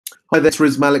Hi there, it's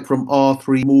Riz Malik from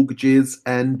R3 Mortgages,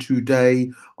 and today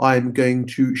I'm going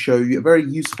to show you a very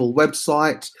useful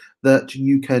website that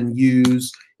you can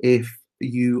use if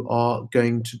you are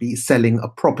going to be selling a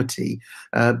property.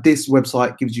 This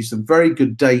website gives you some very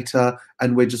good data,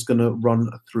 and we're just going to run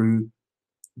through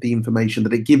the information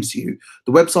that it gives you.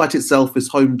 The website itself is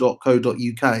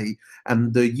home.co.uk,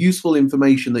 and the useful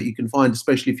information that you can find,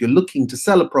 especially if you're looking to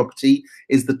sell a property,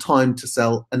 is the time to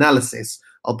sell analysis.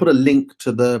 I'll put a link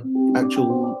to the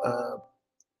actual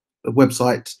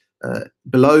website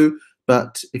below,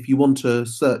 but if you want to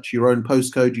search your own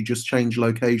postcode, you just change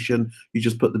location, you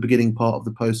just put the beginning part of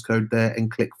the postcode there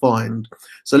and click find.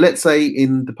 So let's say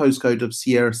in the postcode of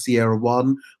Sierra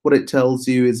 1, what it tells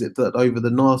you is that over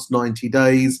the last 90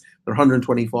 days, there are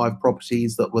 125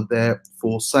 properties that were there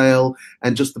for sale,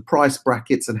 and just the price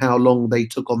brackets and how long they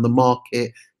took on the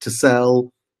market to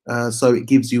sell. So it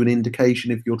gives you an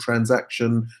indication if your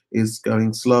transaction is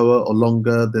going slower or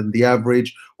longer than the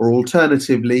average, or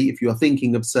alternatively, if you are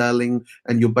thinking of selling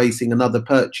and you're basing another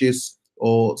purchase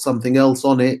or something else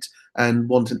on it and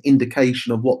want an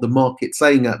indication of what the market's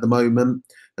saying at the moment,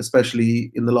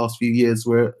 especially in the last few years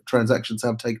where transactions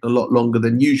have taken a lot longer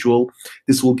than usual,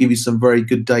 this will give you some very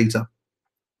good data.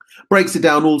 Breaks it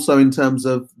down also in terms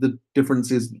of the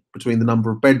differences between the number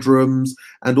of bedrooms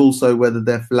and also whether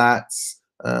they're flats,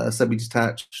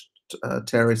 semi-detached,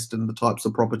 terraced, and the types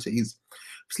of properties.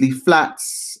 Obviously,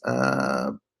 flats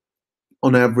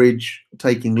on average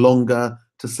taking longer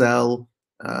to sell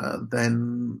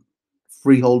than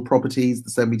freehold properties. The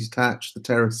semi-detached, the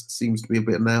terraced seems to be a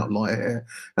bit of an outlier here,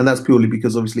 and that's purely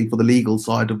because obviously for the legal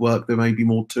side of work there may be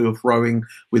more to and froing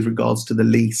with regards to the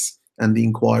lease and the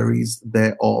inquiries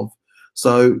thereof.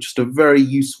 So just a very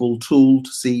useful tool to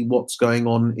see what's going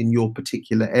on in your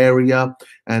particular area,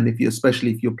 and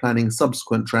especially if you're planning a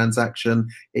subsequent transaction,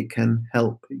 it can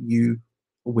help you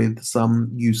with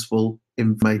some useful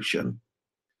information.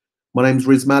 My name's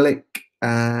Riz Malik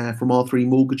from R3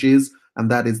 Mortgages,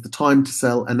 and that is the time to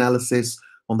sell analysis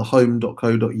on the home.co.uk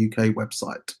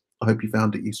website. I hope you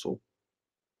found it useful.